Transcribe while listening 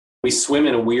We swim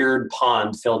in a weird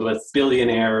pond filled with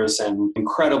billionaires and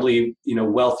incredibly,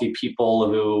 wealthy people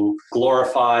who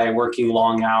glorify working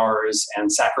long hours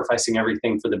and sacrificing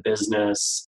everything for the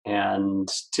business. And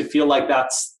to feel like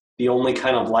that's the only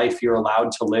kind of life you're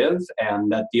allowed to live,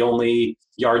 and that the only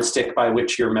yardstick by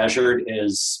which you're measured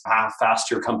is how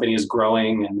fast your company is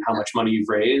growing and how much money you've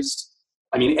raised.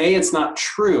 I mean, A, it's not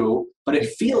true, but it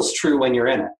feels true when you're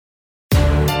in it.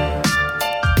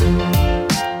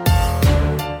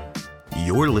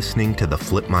 You're listening to the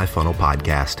Flip My Funnel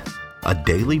podcast, a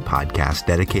daily podcast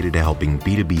dedicated to helping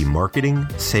B2B marketing,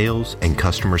 sales, and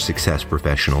customer success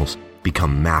professionals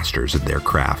become masters of their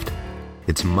craft.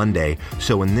 It's Monday,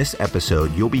 so in this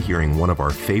episode, you'll be hearing one of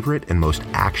our favorite and most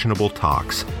actionable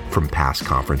talks from past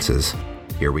conferences.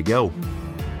 Here we go.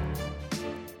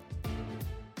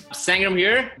 Sangram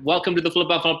here. Welcome to the Flip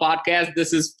My Funnel podcast.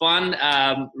 This is fun.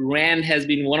 Rand has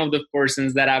been one of the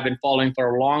persons that I've been following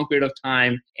for a long period of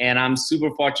time, and I'm super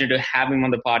fortunate to have him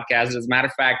on the podcast. As a matter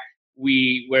of fact,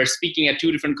 we were speaking at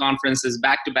two different conferences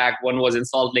back to back. One was in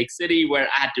Salt Lake City where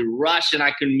I had to rush and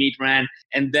I couldn't meet Rand,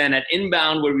 and then at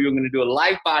Inbound where we were going to do a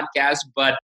live podcast,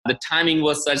 but the timing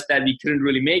was such that we couldn't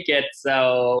really make it.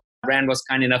 So Rand was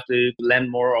kind enough to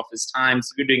lend more of his time.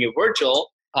 So we're doing a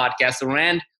virtual podcast. So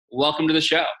Rand, welcome to the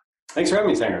show. Thanks for having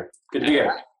me, Sanger. Good to be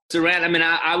here. So Rand,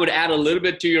 I would add a little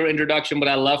bit to your introduction, but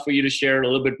I'd love for you to share a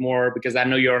little bit more because I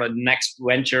know you're on a next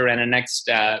venture and a next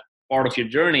part of your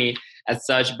journey as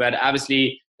such. But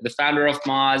obviously, the founder of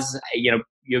Moat,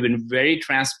 you've been very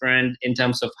transparent in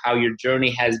terms of how your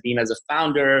journey has been as a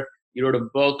founder. You wrote a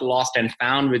book, Lost and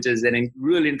Found, which is a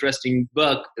really interesting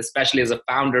book, especially as a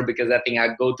founder, because I think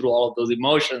I go through all of those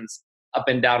emotions up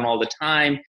and down all the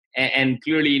time. And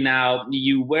clearly now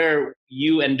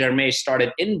you and Dharmesh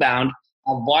started Inbound.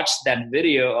 I've watched that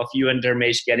video of you and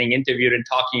Dharmesh getting interviewed and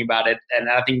talking about it. And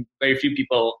I think very few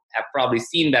people have probably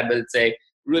seen that, but it's a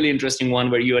really interesting one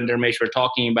where you and Dharmesh were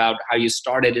talking about how you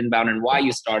started Inbound and why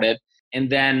you started. And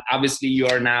then obviously you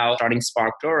are now starting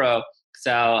Sparktoro.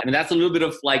 So that's a little bit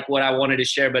of like what I wanted to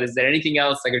share, but is there anything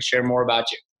else I could share more about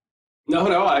you? No,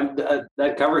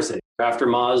 that covers it. After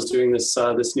Moz doing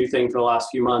this new thing for the last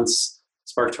few months,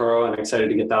 Sparktoro, I'm excited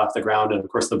to get that off the ground. And of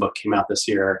course, the book came out this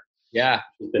year. Yeah.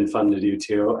 It's been fun to do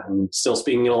too. And still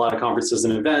speaking at a lot of conferences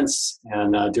and events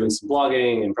and doing some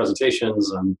blogging and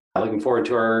presentations. And looking forward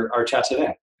to our chat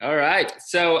today. All right.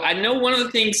 So I know one of the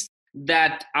things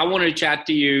that I wanted to chat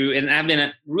to you, and I've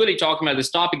been really talking about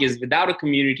this topic, is without a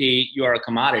community, you are a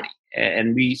commodity.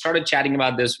 And we started chatting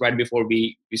about this right before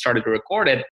we started to record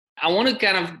it. I want to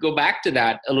kind of go back to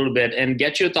that a little bit and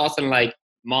get your thoughts on like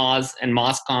Moz and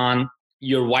MozCon,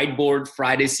 your Whiteboard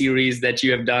Friday series that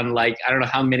you have done, like, I don't know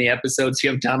how many episodes you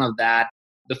have done of that.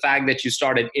 The fact that you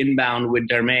started Inbound with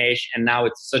Dharmesh and now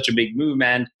it's such a big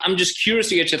movement. I'm just curious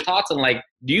to get your thoughts on like,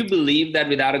 do you believe that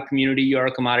without a community, you're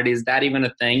a commodity? Is that even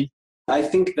a thing? I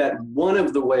think that one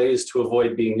of the ways to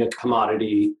avoid being a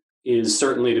commodity is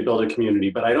certainly to build a community,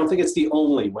 but I don't think it's the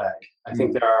only way. I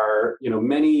think there are,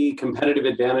 many competitive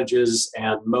advantages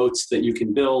and moats that you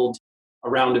can build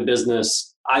around a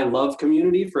business. I love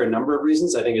community for a number of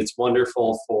reasons. I think it's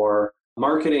wonderful for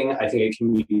marketing. I think it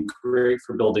can be great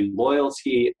for building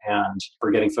loyalty and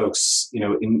for getting folks,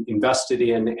 invested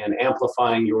in and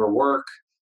amplifying your work.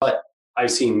 But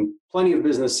I've seen plenty of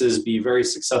businesses be very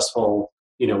successful,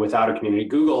 without a community.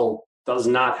 Google does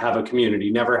not have a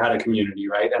community, never had a community,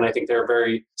 right? And I think they're a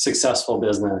very successful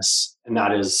business, and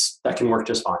that can work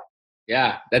just fine.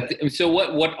 Yeah. So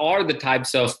what are the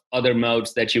types of other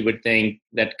modes that you would think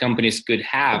that companies could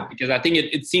have? Because I think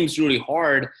it seems really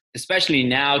hard, especially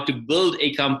now, to build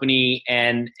a company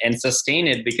and sustain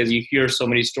it, because you hear so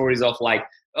many stories of like,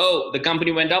 oh, the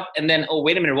company went up and then, oh,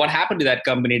 wait a minute, what happened to that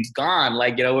company? It's gone.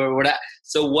 Like,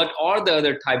 so what are the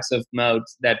other types of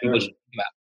modes that people should think about?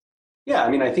 Yeah,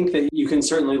 I think that you can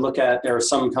certainly look at, there are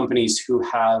some companies who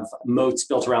have moats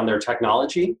built around their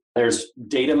technology. There's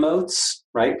data moats,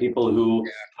 right? People who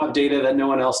have data that no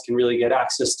one else can really get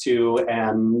access to,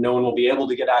 and no one will be able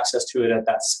to get access to it at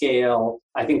that scale.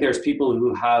 I think there's people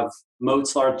who have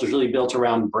moats largely built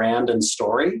around brand and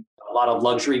story. A lot of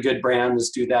luxury good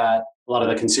brands do that. A lot of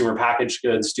the consumer packaged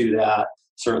goods do that.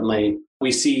 Certainly,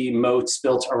 we see moats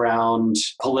built around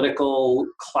political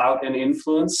clout and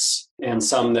influence, and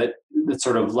some that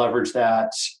sort of leverage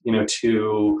that,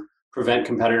 to prevent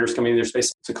competitors coming into their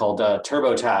space. It's called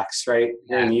TurboTax, right?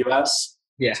 Here in the US.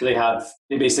 Yeah. So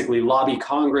they basically lobby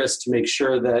Congress to make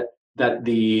sure that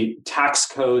the tax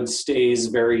code stays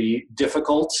very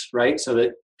difficult, right? So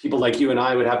that people like you and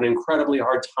I would have an incredibly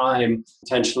hard time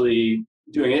potentially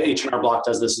doing it. H&R Block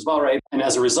does this as well, right? And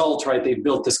as a result, right, they've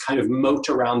built this kind of moat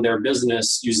around their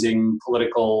business using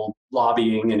political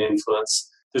lobbying and influence.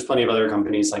 There's plenty of other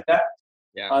companies like that.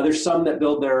 Yeah. There's some that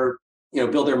build their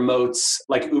moats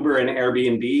like Uber and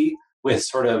Airbnb with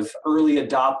sort of early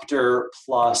adopter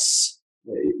plus,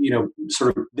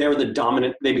 sort of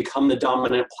they become the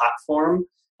dominant platform.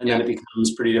 And then it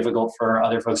becomes pretty difficult for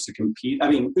other folks to compete. I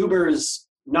mean, Uber's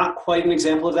not quite an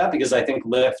example of that because I think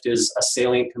Lyft is a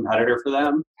salient competitor for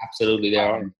them. Absolutely, they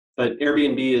are. But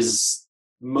Airbnb is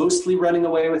mostly running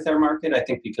away with their market, I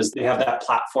think, because they have that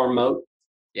platform moat.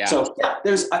 Yeah. So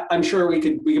I'm sure we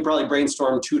could probably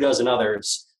brainstorm 24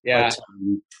 others. Yeah.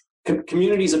 But,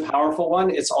 community is a powerful one.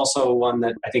 It's also one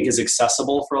that I think is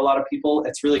accessible for a lot of people.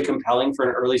 It's really compelling for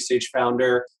an early stage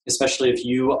founder, especially if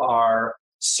you are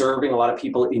serving a lot of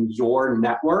people in your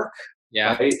network.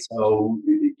 Yeah. Right. So,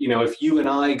 if you and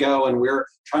I go and we're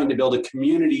trying to build a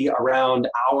community around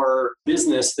our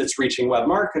business that's reaching web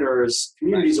marketers,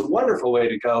 community is a wonderful way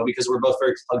to go because we're both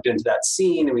very plugged into that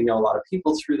scene and we know a lot of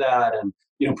people through that. And,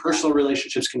 personal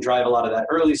relationships can drive a lot of that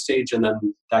early stage and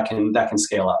then that can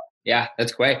scale up. Yeah,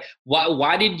 that's great.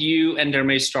 Why did you and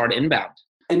Dharmesh start Inbound?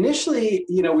 Initially,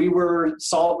 we were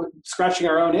scratching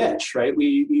our own itch, right?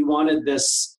 We wanted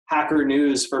this hacker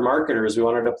news for marketers. We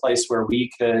wanted a place where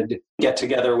we could get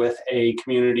together with a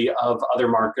community of other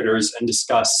marketers and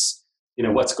discuss,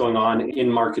 what's going on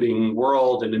in marketing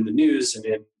world and in the news and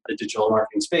in the digital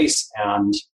marketing space.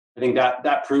 And I think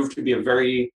that proved to be a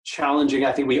very challenging.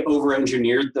 I think we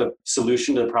over-engineered the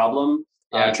solution to the problem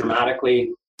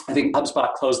dramatically. I think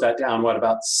HubSpot closed that down,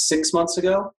 about 6 months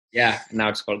ago? Yeah, now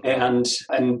it's called. And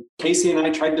Casey and I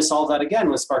tried to solve that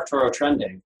again with Sparktoro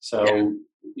trending. So,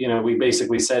 we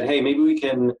basically said, hey, maybe we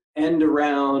can end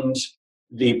around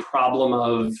the problem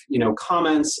of,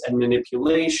 comments and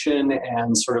manipulation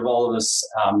and sort of all of this,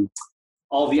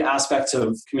 all the aspects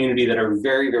of community that are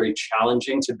very, very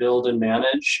challenging to build and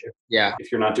manage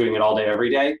if you're not doing it all day,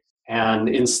 every day. And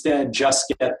instead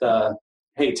just get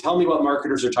hey, tell me what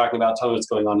marketers are talking about, tell me what's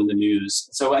going on in the news.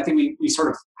 So I think we sort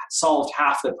of solved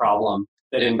half the problem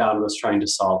that Inbound was trying to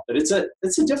solve. But it's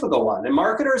a difficult one. And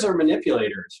marketers are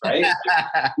manipulators, right?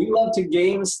 We love to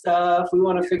game stuff. We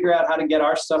want to figure out how to get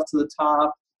our stuff to the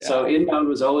top. Yeah. So Inbound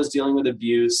was always dealing with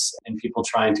abuse and people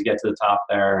trying to get to the top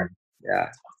there.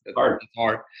 It's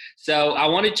hard. So I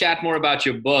want to chat more about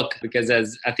your book because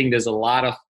I think there's a lot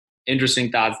of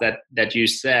interesting thoughts that you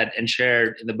said and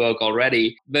shared in the book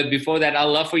already. But before that, I'd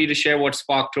love for you to share what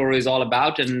Sparktoro is all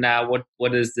about and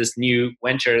what is this new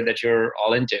venture that you're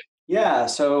all into? Yeah,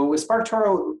 so with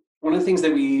Sparktoro, one of the things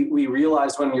that we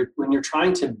realized when you're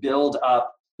trying to build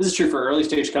up, this is true for early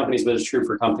stage companies, but it's true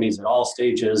for companies at all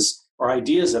stages or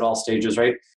ideas at all stages,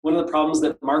 right? One of the problems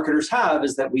that marketers have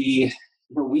is that we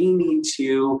need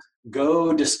to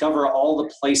go discover all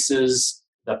the places,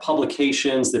 the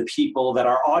publications, the people that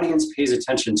our audience pays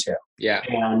attention to. Yeah.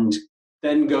 And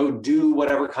then go do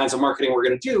whatever kinds of marketing we're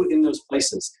going to do in those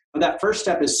places. But that first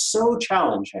step is so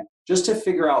challenging, just to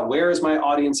figure out where is my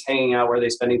audience hanging out, where are they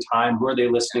spending time, who are they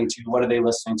listening to, what are they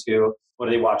listening to, what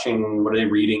are they watching, what are they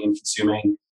reading and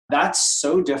consuming. That's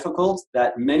so difficult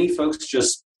that many folks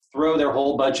just throw their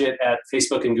whole budget at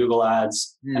Facebook and Google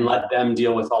ads and let them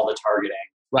deal with all the targeting.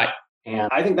 Right. And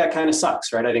I think that kind of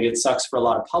sucks, right? I think it sucks for a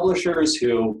lot of publishers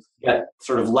who get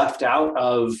sort of left out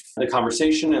of the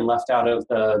conversation and left out of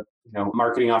the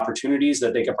marketing opportunities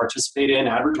that they can participate in,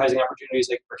 advertising opportunities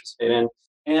they can participate in.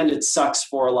 And it sucks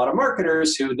for a lot of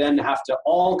marketers who then have to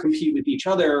all compete with each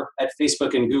other at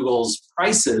Facebook and Google's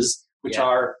prices, which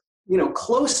are,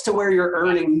 close to where you're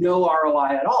earning no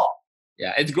ROI at all.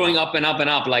 Yeah, it's going up and up and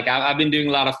up. Like I've been doing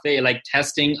a lot of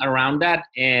testing around that,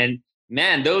 and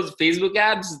man, those Facebook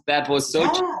ads that was so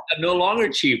cheap are no longer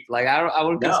cheap. Like I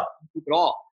wouldn't consider it cheap at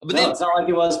all. But it's not like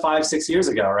it was 5-6 years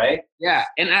ago, right? Yeah,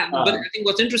 but I think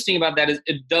what's interesting about that is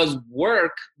it does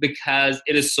work because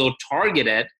it is so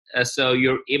targeted. So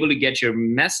you're able to get your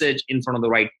message in front of the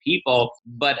right people.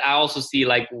 But I also see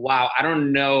wow, I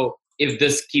don't know if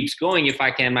this keeps going, if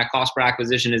my cost per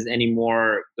acquisition is any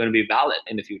more going to be valid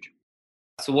in the future.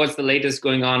 So what's the latest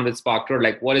going on with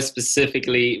Sparktoro? What is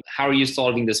specifically, how are you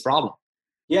solving this problem?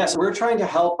 Yes, we're trying to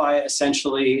help by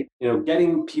essentially,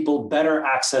 getting people better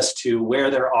access to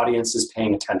where their audience is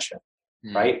paying attention,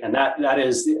 right? And that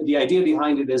is the idea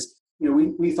behind it is,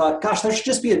 we thought, gosh, there should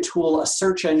just be a tool, a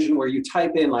search engine where you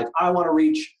type in I want to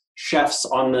reach chefs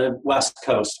on the West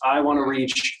Coast. I want to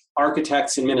reach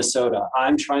architects in Minnesota.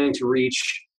 I'm trying to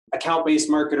reach account-based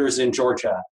marketers in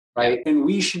Georgia, right? And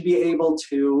we should be able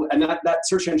to, and that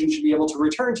search engine should be able to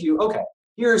return to you, okay,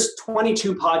 here's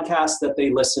 22 podcasts that they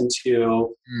listen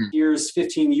to. Here's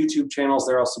 15 YouTube channels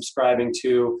they're all subscribing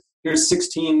to. here's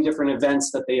 16 different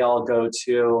events that they all go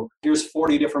to. Here's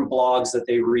 40 different blogs that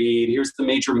they read. Here's the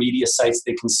major media sites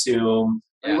they consume,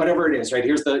 right? Whatever it is, right?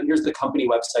 Here's the company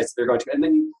websites that they're going to. And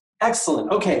then,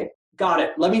 excellent. Okay, got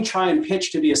it. Let me try and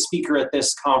pitch to be a speaker at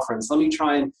this conference. Let me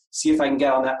try and see if I can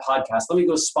get on that podcast. Let me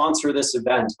go sponsor this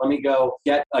event. Let me go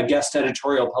get a guest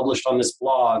editorial published on this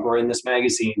blog or in this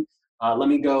magazine. Let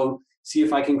me go see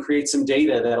if I can create some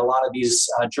data that a lot of these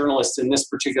journalists in this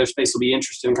particular space will be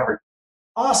interested in covering.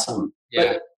 Awesome.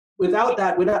 Yeah. But without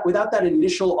that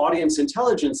initial audience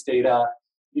intelligence data,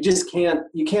 you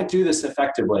can't do this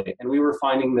effectively. And we were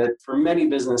finding that for many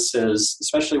businesses,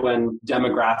 especially when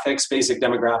basic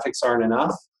demographics aren't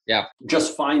enough,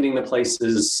 just finding the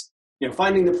places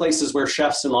where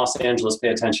chefs in Los Angeles pay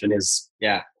attention is,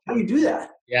 how do you do that?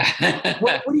 Yeah.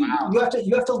 What do you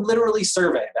have to literally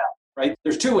survey that, right?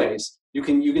 There's two ways. You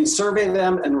can survey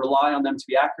them and rely on them to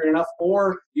be accurate enough,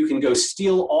 or you can go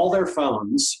steal all their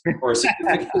phones or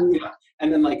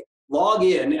and then log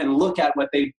in and look at what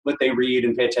they read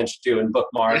and pay attention to and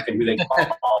bookmark and who they follow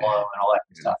and all that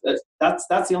stuff.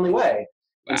 That's the only way.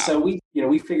 Wow. And so we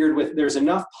figured there's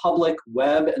enough public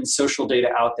web and social data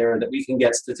out there that we can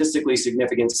get statistically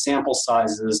significant sample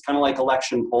sizes, kind of like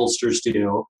election pollsters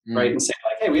do, right? And say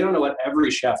hey, we don't know what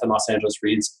every chef in Los Angeles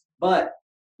reads, but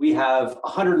we have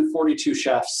 142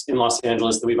 chefs in Los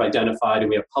Angeles that we've identified, and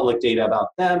we have public data about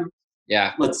them.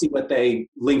 Yeah. Let's see what they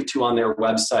link to on their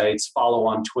websites, follow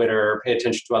on Twitter, pay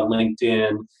attention to on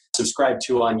LinkedIn, subscribe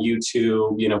to on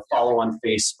YouTube, follow on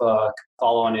Facebook,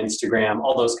 follow on Instagram,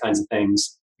 all those kinds of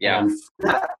things. Yeah. And for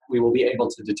that, we will be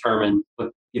able to determine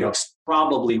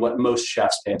probably what most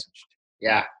chefs pay attention to.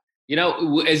 Yeah.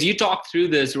 As you talk through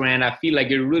this, Rand, I feel like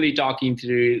you're really talking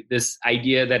through this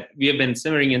idea that we have been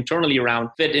simmering internally around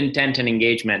fit, intent, and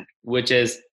engagement, which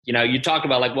is, you talked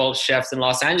about chefs in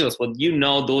Los Angeles. Well,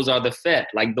 those are the fit,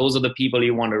 those are the people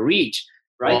you want to reach,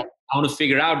 right? Well, I want to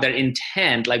figure out their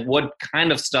intent, what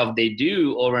kind of stuff they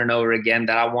do over and over again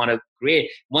that I want to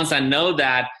create. Once I know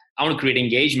that, I want to create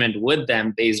engagement with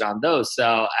them based on those.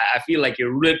 So I feel like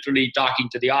you're literally talking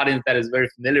to the audience that is very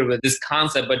familiar with this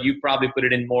concept, but you probably put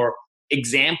it in more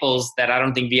examples that I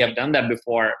don't think we have done that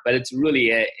before. But it's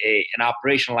really an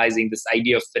operationalizing this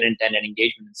idea of fit, intent, and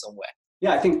engagement in some way.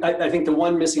 Yeah, I think the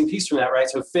one missing piece from that, right?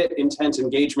 So fit, intent,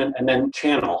 engagement, and then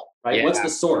channel, right? Yeah. What's the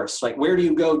source? Where do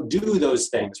you go do those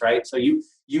things, right? So you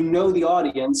know the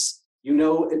audience.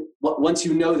 Once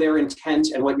you know their intent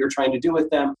and what you're trying to do with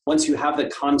them, once you have the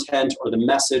content or the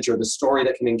message or the story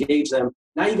that can engage them,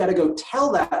 now you got to go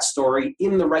tell that story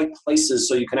in the right places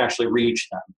so you can actually reach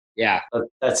them. Yeah.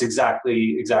 That's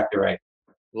exactly right.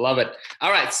 Love it. All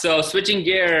right. So switching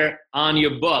gear on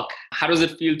your book, how does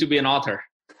it feel to be an author?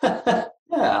 Yeah.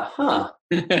 Huh.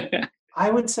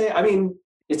 I would say,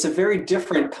 it's a very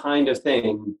different kind of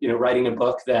thing, writing a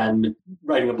book than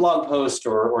writing a blog post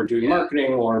or doing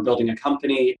marketing or building a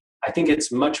company. I think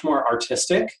it's much more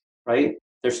artistic, right?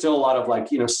 There's still a lot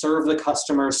of serve the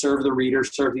customer, serve the reader,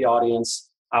 serve the audience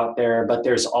out there, but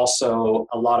there's also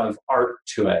a lot of art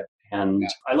to it. And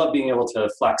I love being able to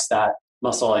flex that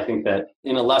muscle. I think that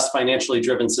in a less financially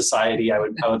driven society, I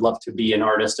would love to be an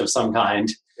artist of some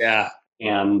kind. Yeah.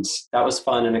 And that was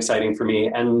fun and exciting for me.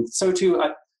 And so too,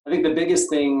 I think the biggest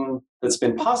thing that's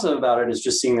been positive about it is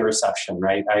just seeing the reception,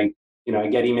 right? I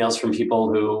get emails from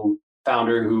people who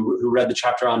read the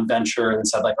chapter on venture and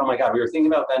said oh my God, we were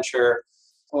thinking about venture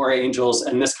or angels,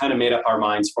 and this kind of made up our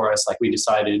minds for us. We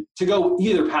decided to go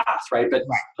either path, right?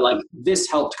 But this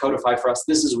helped codify for us.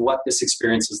 This is what this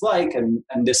experience is like, and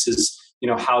this is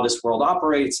how this world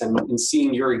operates, and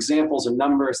seeing your examples and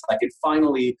numbers, it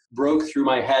finally broke through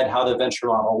my head how the venture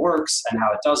model works and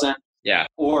how it doesn't. Yeah.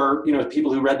 Or,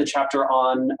 people who read the chapter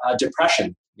on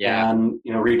depression and,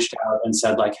 reached out and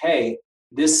said hey,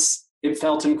 it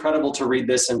felt incredible to read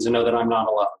this and to know that I'm not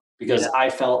alone, because I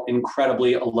felt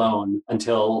incredibly alone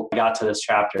until I got to this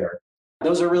chapter.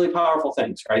 Those are really powerful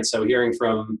things, right? So hearing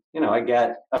from, I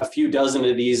get a few dozen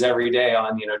of these every day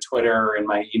on, Twitter and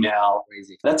my email.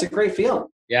 Crazy. That's a great feeling.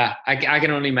 Yeah, I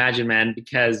can only imagine, man,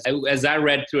 because as I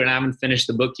read through, and I haven't finished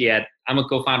the book yet, I'm a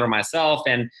co-founder myself,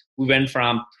 and we went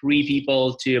from 3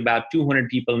 people to about 200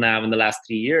 people now in the last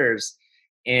 3 years.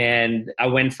 And I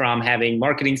went from having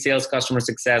marketing, sales, customer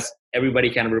success,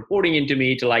 everybody kind of reporting into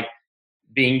me, to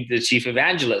being the chief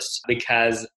evangelist,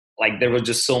 because there was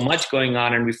just so much going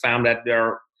on. And we found that there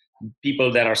are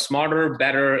people that are smarter,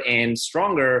 better, and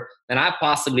stronger than I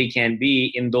possibly can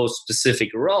be in those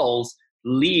specific roles,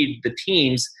 lead the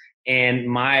teams. And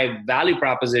my value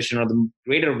proposition, or the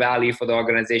greater value for the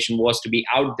organization, was to be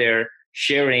out there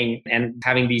sharing and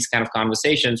having these kind of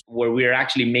conversations where we're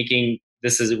actually making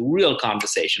this is a real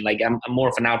conversation. I'm more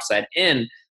of an outside in,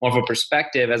 more of a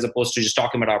perspective as opposed to just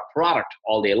talking about our product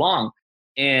all day long.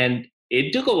 And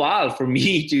it took a while for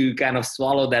me to kind of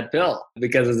swallow that pill,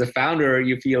 because as a founder,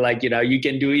 you feel like, you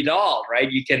can do it all, right?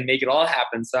 You can make it all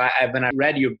happen. So when I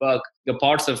read your book, the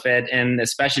parts of it, and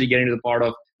especially getting to the part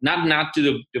of not to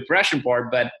the depression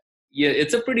part, but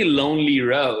it's a pretty lonely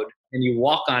road, and you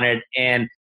walk on it, and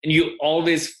you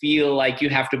always feel like you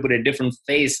have to put a different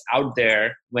face out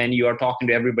there when you are talking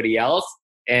to everybody else.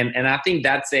 And I think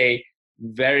that's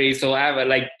so I have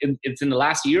it's in the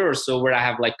last year or so where I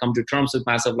have come to terms with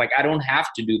myself, I don't have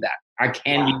to do that. I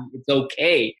can, it's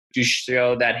okay to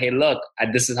show that, hey, look,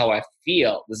 this is how I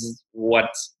feel. This is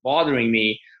what's bothering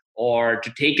me, or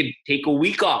to take a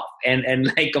week off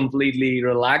and completely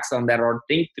relax on that, or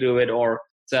think through it.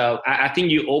 So I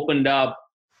think you opened up,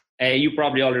 you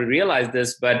probably already realized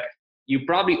this, but you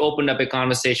probably opened up a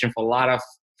conversation for a lot of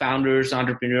founders,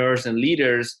 entrepreneurs, and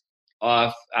leaders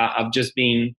of just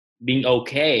being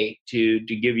okay to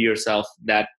give yourself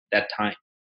that time.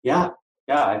 Yeah.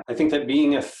 I think that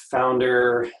being a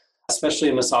founder, especially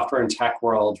in the software and tech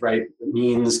world, right,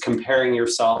 means comparing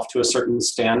yourself to a certain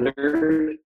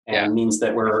standard, and means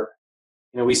that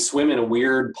we swim in a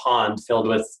weird pond filled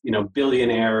with,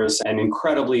 billionaires and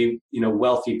incredibly,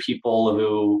 wealthy people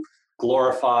who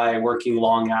glorify working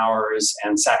long hours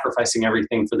and sacrificing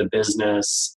everything for the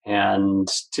business. And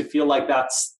to feel like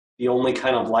that's the only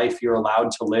kind of life you're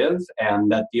allowed to live,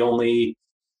 and that the only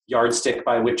yardstick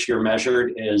by which you're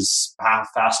measured is how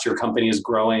fast your company is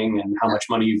growing and how much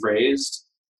money you've raised.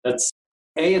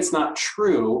 It's not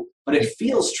true, but it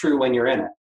feels true when you're in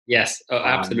it. Yes,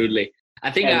 absolutely.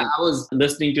 I think I was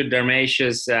listening to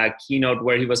Dharmesh's keynote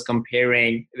where he was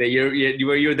comparing, were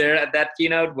you there at that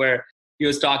keynote where he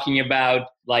was talking about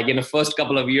in the first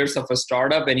couple of years of a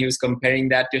startup, and he was comparing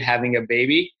that to having a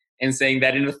baby, and saying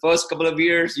that in the first couple of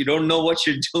years, you don't know what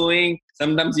you're doing.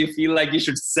 Sometimes you feel like you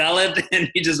should sell it.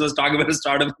 And he just was talking about a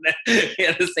startup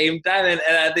at the same time. And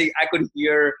I think I could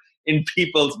hear in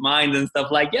people's minds and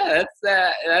stuff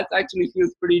that's actually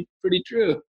feels pretty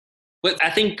true. But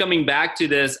I think coming back to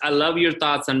this, I love your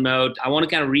thoughts on Moat. I want to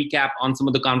kind of recap on some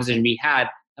of the conversation we had.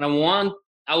 And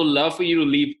I would love for you to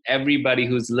leave everybody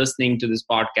who's listening to this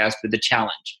podcast with a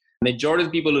challenge. Majority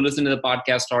of the people who listen to the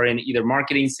podcast are in either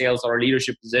marketing, sales, or a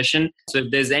leadership position. So if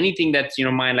there's anything that's in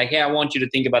your mind, hey, I want you to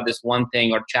think about this one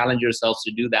thing or challenge yourselves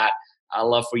to do that, I'd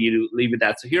love for you to leave with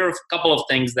that. So here are a couple of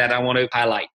things that I want to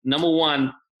highlight. Number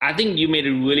one, I think you made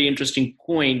a really interesting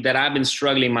point that I've been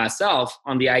struggling myself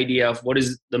on the idea of what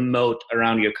is the moat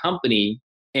around your company.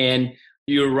 And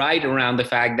you're right around the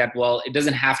fact that, it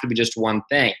doesn't have to be just one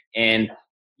thing. And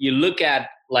you look at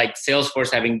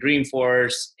Salesforce having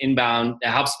Dreamforce, inbound,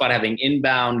 HubSpot having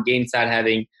inbound, Gainsight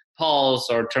having Pulse,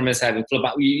 or Terminus having Flip.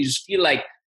 You just feel like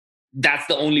that's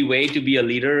the only way to be a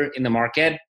leader in the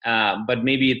market. But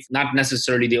maybe it's not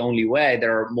necessarily the only way.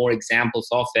 There are more examples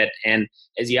of it. And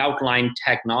as you outline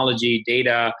technology,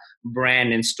 data,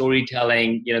 brand, and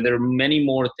storytelling, there are many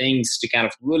more things to kind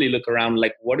of really look around,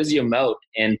 what is your moat,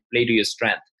 and play to your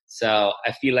strength. So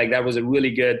I feel like that was a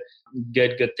really good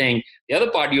thing. The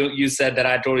other part you said that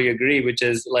I totally agree, which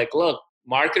is look,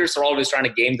 marketers are always trying to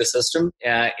game the system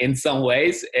in some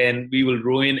ways, and we will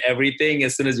ruin everything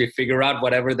as soon as we figure out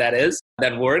whatever that is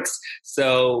that works.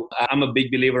 So I'm a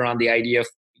big believer on the idea of,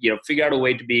 figure out a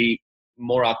way to be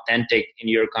more authentic in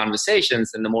your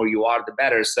conversations, and the more you are, the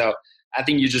better. So I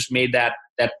think you just made that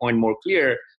point more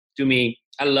clear to me.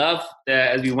 I love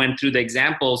as we went through the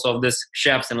examples of this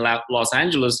chefs in Los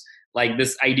Angeles,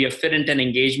 this idea of fit intent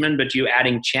engagement, but you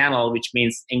adding channel, which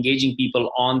means engaging people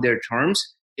on their terms,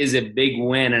 is a big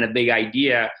win and a big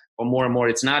idea for more and more.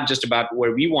 It's not just about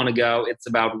where we want to go. It's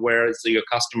about where is your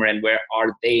customer and where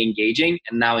are they engaging,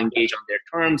 and now engage on their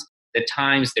terms, the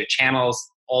times, their channels,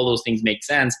 all those things make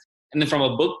sense. And then from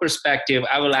a book perspective,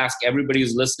 I will ask everybody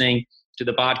who's listening to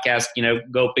the podcast,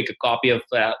 go pick a copy of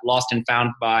Lost and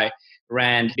Found by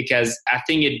Rand, because I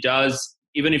think it does,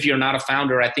 even if you're not a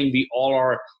founder, I think we all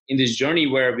are in this journey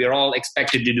where we're all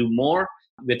expected to do more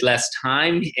with less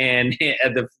time and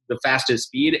at the fastest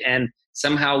speed. And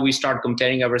somehow we start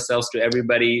comparing ourselves to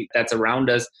everybody that's around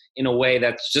us in a way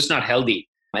that's just not healthy.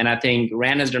 And I think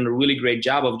Rand has done a really great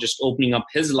job of just opening up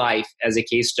his life as a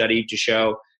case study to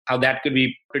show how that could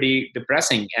be pretty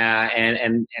depressing.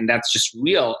 And that's just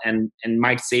real and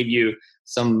might save you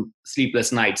some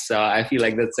sleepless nights. So I feel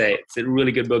like it's a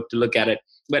really good book to look at it.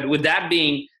 But with that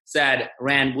being said,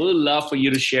 Rand, we'd love for you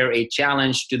to share a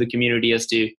challenge to the community as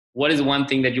to what is one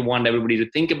thing that you want everybody to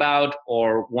think about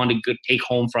or want to take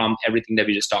home from everything that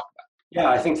we just talked about. Yeah,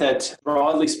 I think that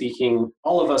broadly speaking,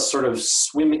 all of us sort of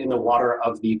swim in the water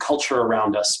of the culture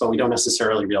around us, but we don't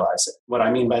necessarily realize it. What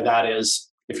I mean by that is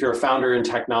if you're a founder in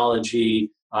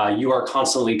technology, you are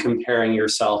constantly comparing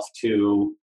yourself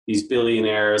to these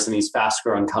billionaires and these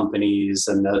fast-growing companies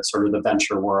and the sort of the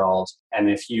venture world. And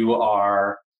if you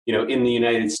are, in the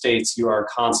United States, you are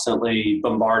constantly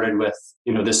bombarded with,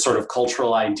 this sort of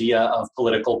cultural idea of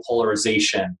political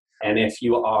polarization. And if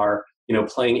you are,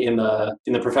 playing in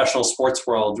the professional sports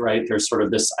world, right, there's sort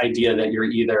of this idea that you're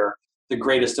either the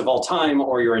greatest of all time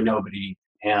or you're a nobody.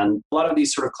 And a lot of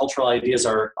these sort of cultural ideas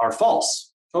are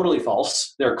false, totally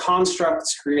false. They're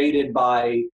constructs created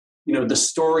by, the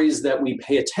stories that we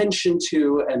pay attention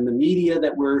to and the media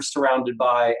that we're surrounded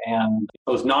by, and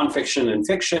both nonfiction and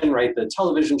fiction, right? The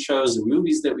television shows and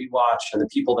movies that we watch and the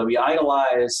people that we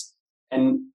idolize.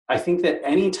 And I think that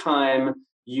anytime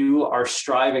you are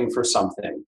striving for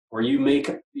something or you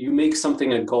make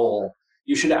something a goal,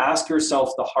 you should ask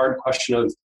yourself the hard question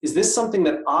of, is this something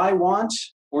that I want,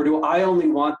 or do I only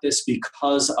want this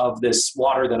because of this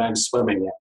water that I'm swimming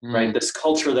in, right? This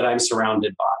culture that I'm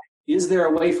surrounded by. Is there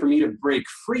a way for me to break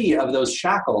free of those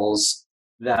shackles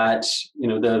that,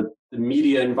 the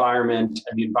media environment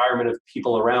and the environment of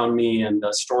people around me and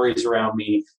the stories around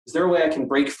me, is there a way I can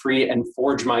break free and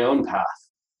forge my own path?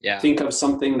 Yeah. Think of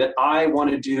something that I want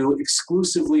to do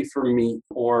exclusively for me,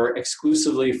 or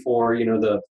exclusively for,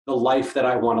 the life that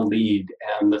I want to lead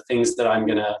and the things that I'm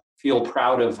going to feel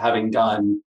proud of having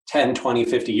done 10, 20,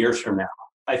 50 years from now.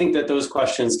 I think that those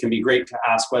questions can be great to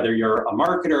ask whether you're a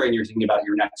marketer and you're thinking about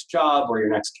your next job or your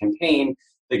next campaign.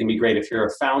 They can be great if you're a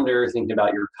founder thinking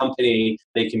about your company.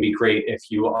 They can be great if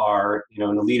you are, in a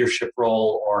leadership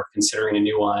role or considering a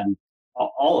new one,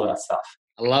 all of that stuff.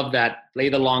 I love that. Play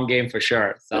the long game for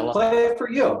sure. So play it for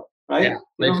you, right? Yeah,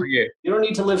 play for you. You don't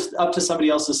need to live up to somebody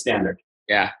else's standard.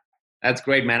 Yeah, that's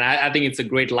great, man. I think it's a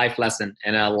great life lesson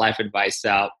and a life advice.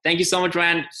 So thank you so much,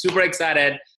 Rand. Super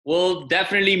excited. We'll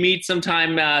definitely meet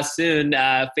sometime soon,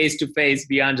 face to face,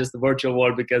 beyond just the virtual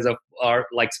world, because of our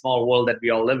small world that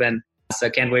we all live in. So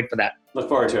can't wait for that. Look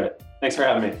forward to it. Thanks for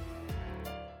having me.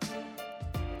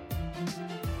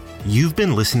 You've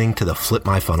been listening to the Flip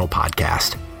My Funnel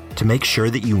podcast. To make sure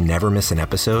that you never miss an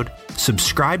episode,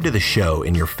 subscribe to the show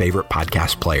in your favorite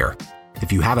podcast player.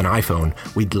 If you have an iPhone,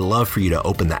 we'd love for you to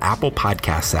open the Apple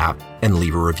Podcasts app and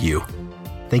leave a review.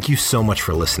 Thank you so much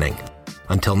for listening.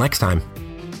 Until next time.